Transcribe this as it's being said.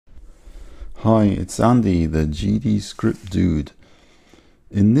Hi, it's Andy, the GD script dude.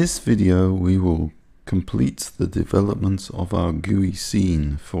 In this video we will complete the development of our GUI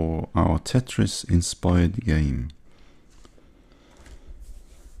scene for our Tetris inspired game.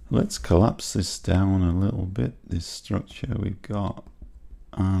 Let's collapse this down a little bit, this structure we've got,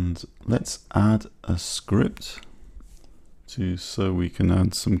 and let's add a script so we can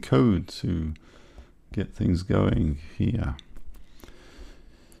add some code to get things going here.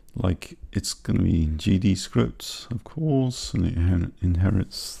 Like, it's going to be GD script, of course, and it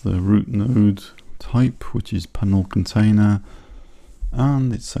inherits the root node type, which is panel container,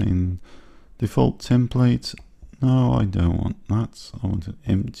 and it's saying default template. No, I don't want that. I want an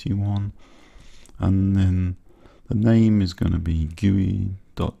empty one. And then the name is going to be GUI.gd,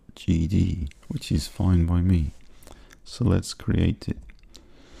 which is fine by me. So let's create it.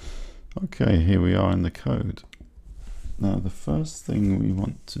 Okay, here we are in the code. Now the first thing we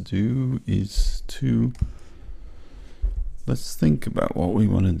want to do is let's think about what we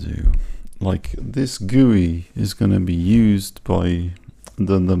want to do. Like, this GUI is going to be used by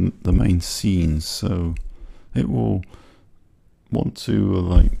the main scene, so it will want to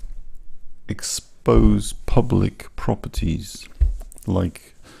like expose public properties,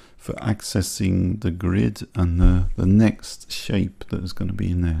 like for accessing the grid and the next shape that is going to be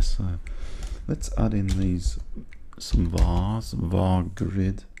in there. So let's add in these some vars, var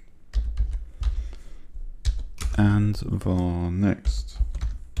grid and var next.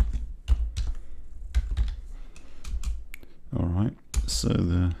 All right, so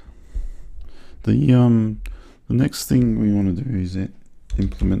the next thing we want to do is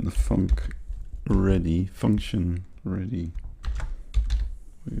implement the function ready.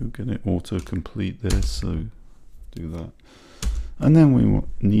 We'll get it auto-complete there, so do that. And then we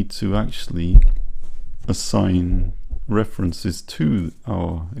need to actually assign references to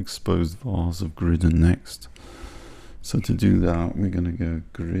our exposed vars of grid and next. So to do that, we're going to go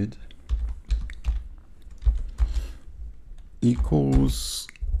grid equals,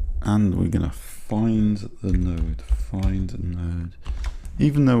 and we're going to find the node.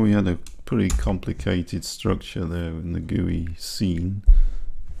 Even though we had a pretty complicated structure there in the GUI scene,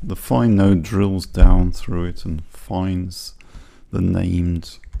 the find node drills down through it and finds the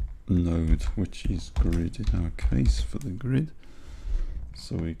named node, which is grid in our case for the grid.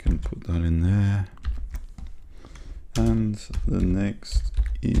 So we can put that in there. And the next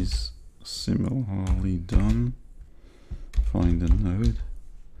is similarly done. Find a node.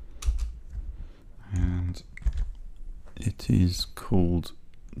 And it is called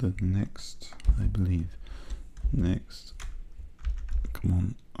the next, I believe. Next. Come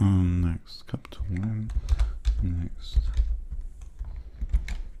on. Next. Capital N. Next.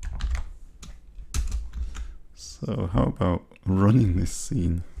 So how about running this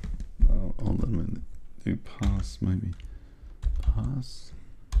scene? I'll let me do pass, maybe. Pass.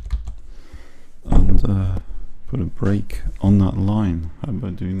 And put a break on that line. How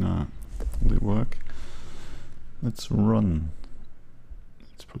about doing that? Will it work? Let's run.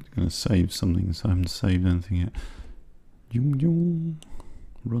 It's probably going to save something, so I haven't saved anything yet.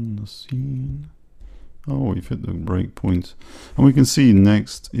 Run the scene. Oh, we've hit the breakpoint. And we can see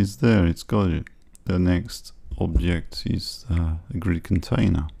next is there. It's got it. The next object is a grid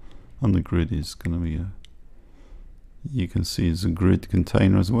container, and the grid is going to be you can see it's a grid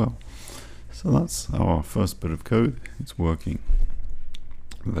container as well. So that's our first bit of code. It's working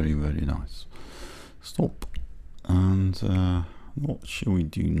very, very nice. Stop. And what shall we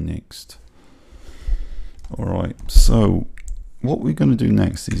do next? All right, so what we're going to do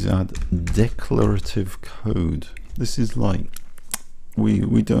next is add declarative code. This is like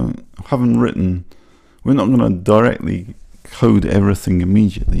we're not going to directly code everything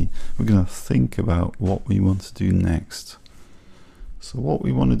immediately. We're going to think about what we want to do next. So what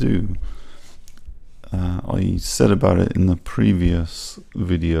we want to do, I said about it in the previous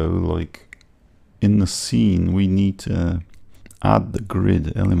video, like in the scene we need to add the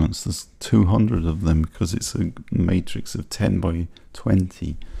grid elements. There's 200 of them because it's a matrix of 10 by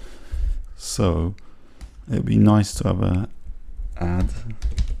 20. So it'd be nice to have a add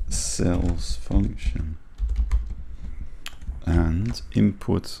cells function and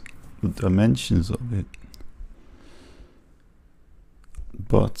input the dimensions of it,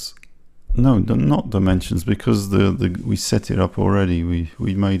 but no, not dimensions, because we set it up already.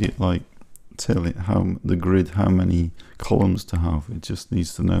 We made it like tell it how the grid, how many columns to have. It just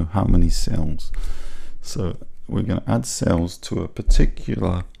needs to know how many cells. So we're going to add cells to a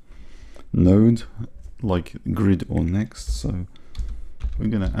particular node, like grid or next. So we're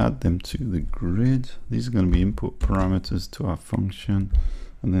going to add them to the grid. These are going to be input parameters to our function,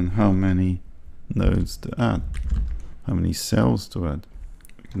 and then how many nodes to add, how many cells to add.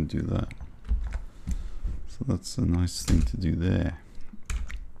 We can do that. So that's a nice thing to do there.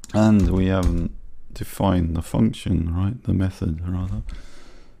 And we haven't defined the function, right? The method rather.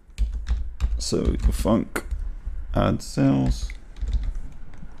 So func add cells,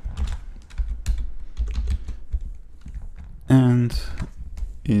 and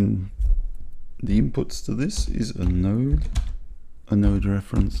in the inputs to this is a node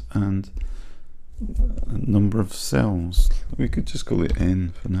reference, and a number of cells. We could just call it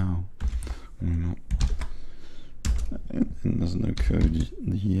n for now. Why not? And there's no code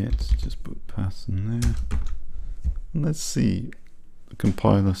yet, just put pass in there. And let's see, the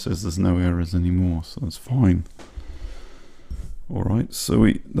compiler says there's no errors anymore, so that's fine. Alright, so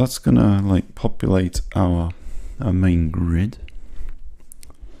that's gonna like populate our main grid.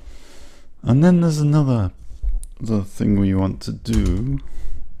 And then there's the thing we want to do.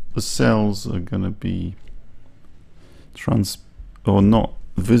 The cells are going to be not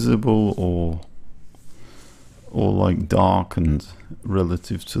visible or like darkened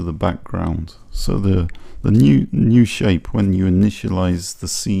relative to the background. So the new shape, when you initialize the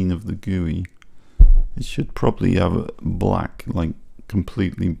scene of the GUI, it should probably have a black, like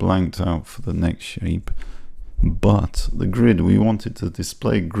completely blanked out for the next shape. But the grid, we wanted to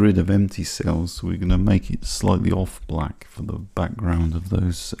display a grid of empty cells, so we're going to make it slightly off black for the background of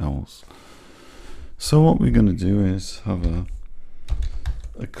those cells. So what we're going to do is have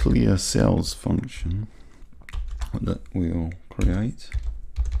a clear cells function that we'll create,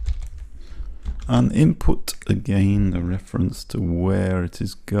 and input again a reference to where it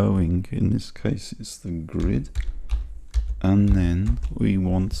is going. In this case it's the grid, and then we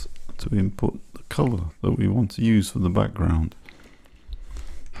want to input the color that we want to use for the background.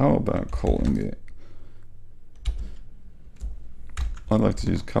 How about calling it, I like to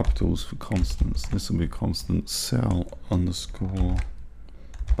use capitals for constants. This will be constant cell underscore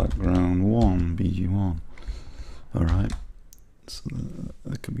background 1 bg1. Alright, so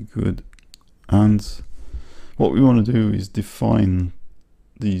that could be good. And what we want to do is define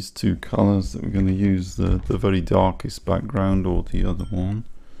these two colors that we're going to use, the very darkest background or the other one.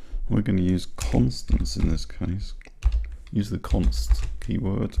 We're going to use constants in this case. Use the const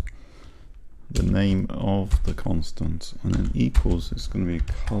keyword, the name of the constant, and then equals is going to be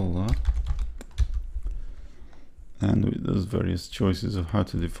color. And there's various choices of how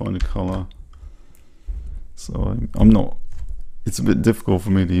to define a color. So I'm not, it's a bit difficult for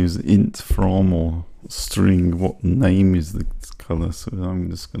me to use int from or string what name is the color, so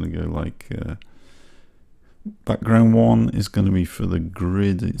I'm just going to go like background 1 is going to be for the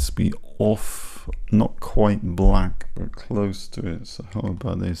grid. It's be off, not quite black but close to it. So how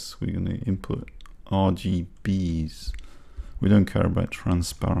about this? We're going to input RGBs. We don't care about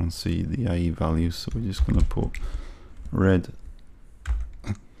transparency, the A value, so we're just going to put red.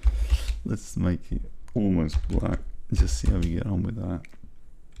 Let's make it almost black, just see how we get on with that.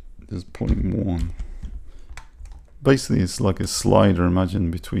 Just 0.1. Basically it's like a slider,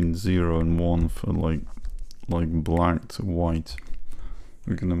 imagine, between 0 and 1 for like black to white.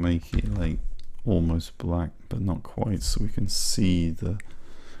 We're gonna make it like almost black but not quite, so we can see the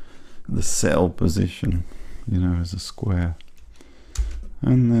cell position, you know, as a square.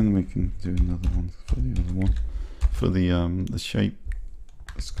 And then we can do another one for the other one, for the shape.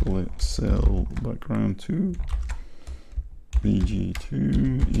 Let's call it cell background 2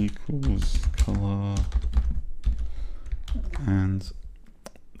 bg2 equals color, and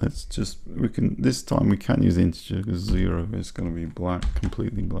let's just, we can, this time we can't use integer because 0 is going to be black,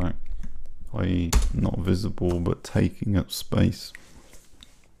 completely black, i.e. not visible but taking up space.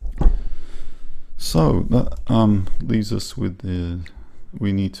 So that leaves us with the,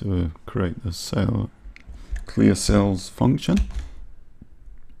 we need to create the cell clear cells function.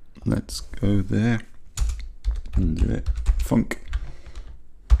 Let's go there and do it. Func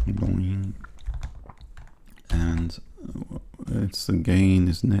and it's the gain,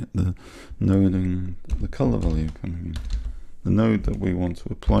 isn't it? The node and the color value coming in. The node that we want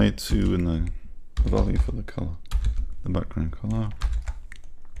to apply it to, and the value for the color, the background color.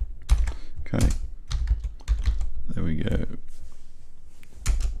 Okay, there we go.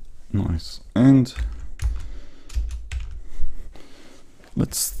 Nice. And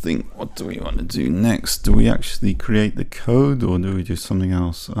let's think, what do we want to do next? Do we actually create the code or do we do something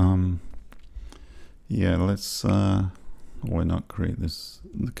else? Yeah, let's why not create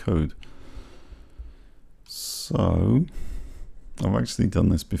the code? So I've actually done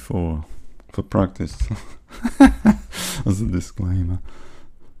this before for practice as a disclaimer,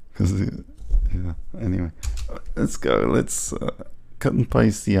 because yeah, anyway, let's go. Let's cut and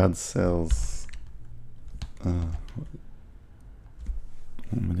paste the add cells what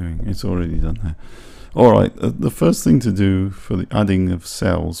am I doing? It's already done there. All right, the first thing to do for the adding of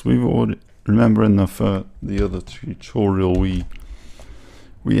cells, we've already, remember in the other tutorial, we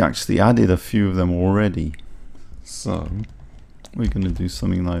actually added a few of them already. So we're going to do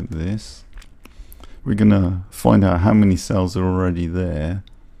something like this. We're going to find out how many cells are already there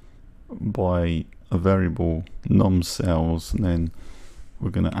by a variable num cells, and then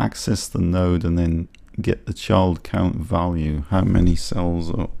we're going to access the node and then get the child count value, how many cells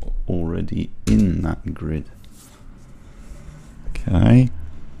are already in that grid. Okay,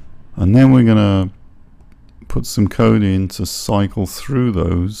 and then we're going to put some code in to cycle through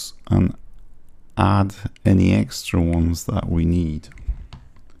those and add any extra ones that we need.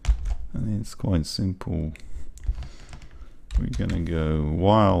 And it's quite simple. We're going to go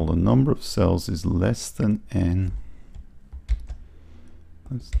while the number of cells is less than n.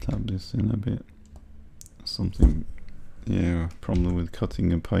 Let's tab this in a bit. Something, yeah, problem with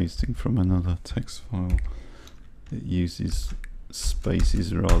cutting and pasting from another text file. It uses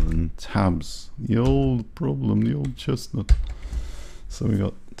spaces rather than tabs. The old problem, the old chestnut. So we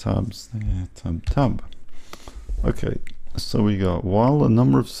got tabs there, tab. Okay, so we got while the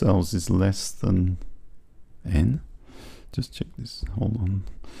number of cells is less than n. Just check this, hold on.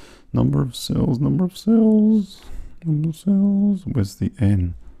 Number of cells. Where's the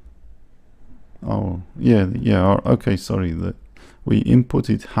n? Oh, yeah, okay, sorry. We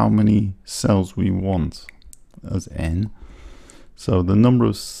inputted how many cells we want as n. So the number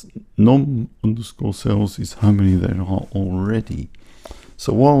of num underscore cells is how many there are already.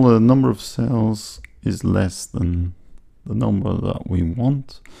 So while the number of cells is less than the number that we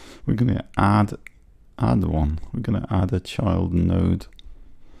want, we're going to add one. We're going to add a child node.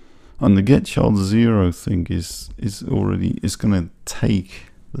 And the get child 0 thing is going to take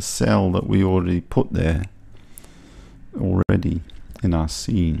the cell that we already put there already in our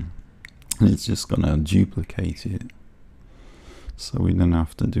scene, and it's just going to duplicate it. So we don't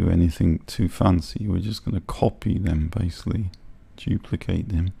have to do anything too fancy. We're just going to copy them, basically duplicate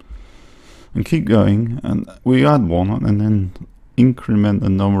them and keep going, and we add one and then increment the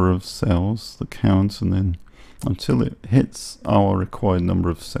number of cells, the count, and then until it hits our required number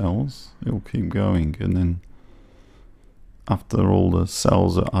of cells, it will keep going. And then after all the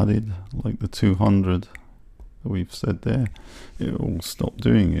cells are added, like the 200 that we've said there, it will stop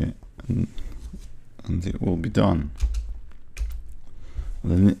doing it and it will be done.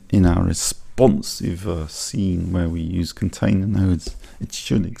 And then in our responsive scene where we use container nodes, it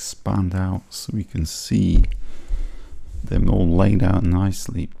should expand out so we can see them all laid out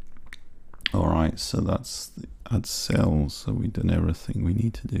nicely. Alright, so that's the add cells, so we've done everything we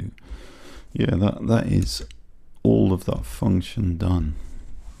need to do. Yeah, that is all of that function done.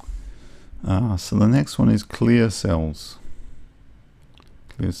 So the next one is clear cells.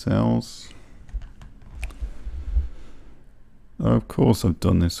 Clear cells. Of course I've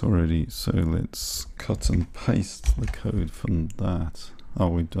done this already, so let's cut and paste the code from that. Oh,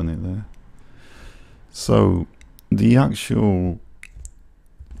 we've done it there. So the actual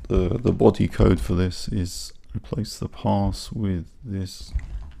the body code for this is replace the parse with this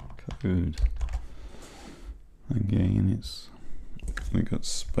code. Again, we got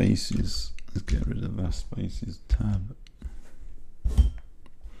spaces. Let's get rid of our spaces tab.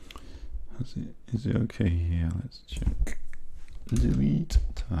 Is it okay here? Let's check. Delete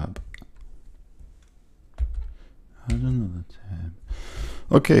tab. Add another tab.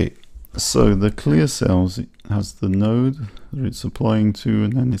 Okay, so the clear cells, it has the node that it's applying to,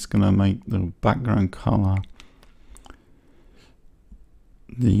 and then it's going to make the background color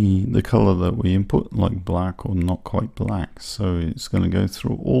the color that we input, like black or not quite black. So it's going to go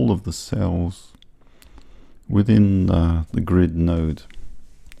through all of the cells within the grid node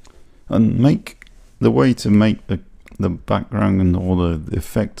and make the way to make the background or the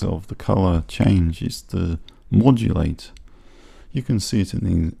effect of the color change is to modulate. You can see it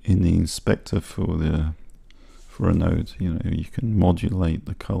in the inspector for a node. You know, you can modulate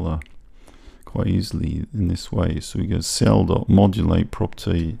the color quite easily in this way. So we go cell.modulate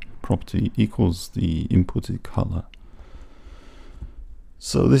property equals the inputted color.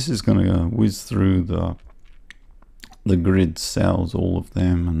 So this is going to whiz through the grid cells, all of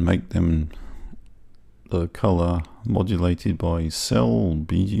them, and make them the color modulated by cell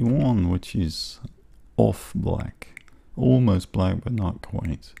BG1, which is off black, almost black but not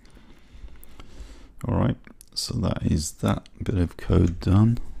quite. All right, so that is that bit of code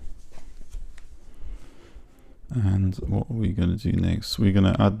done. And what are we going to do next? We're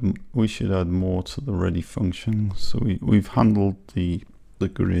going to add, we should add more to the ready function. So we've handled the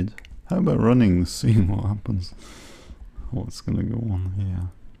grid, How about running the scene? What happens? What's going to go on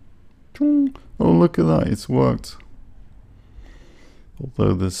here? Oh, look at that, it's worked.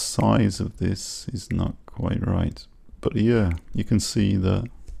 Although the size of this is not quite right. But yeah, you can see that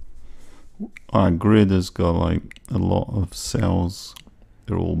our grid has got like a lot of cells.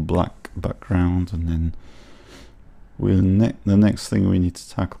 They're all black background, and then the next thing we need to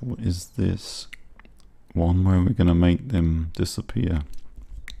tackle is this one where we're going to make them disappear.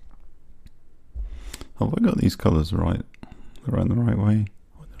 Have I got these colors right? They're in the right way?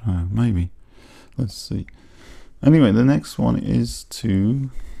 I don't know, maybe. Let's see. Anyway, the next one is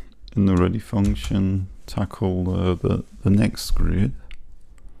to, in the ready function, tackle the next grid.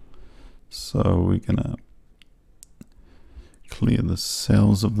 So we're gonna clear the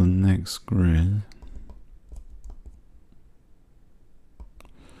cells of the next grid.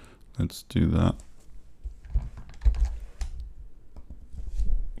 Let's do that.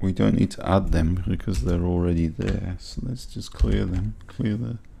 We don't need to add them because they're already there. So let's just clear them. Clear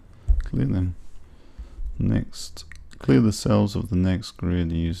them. Next, clear the cells of the next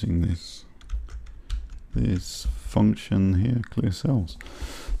grid using this function here, clear cells.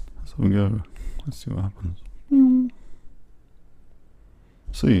 So we go, let's see what happens.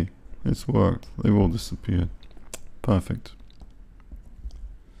 See, it's worked. They've all disappeared. Perfect.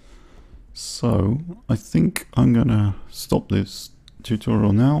 So I think I'm gonna stop this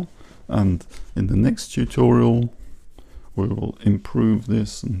tutorial now, and in the next tutorial we will improve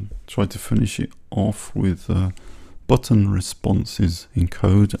this and try to finish it off with button responses in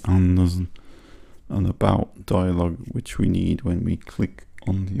code and an about dialog, which we need when we click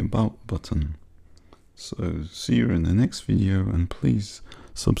on the about button. So see you in the next video, and please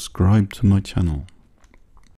subscribe to my channel.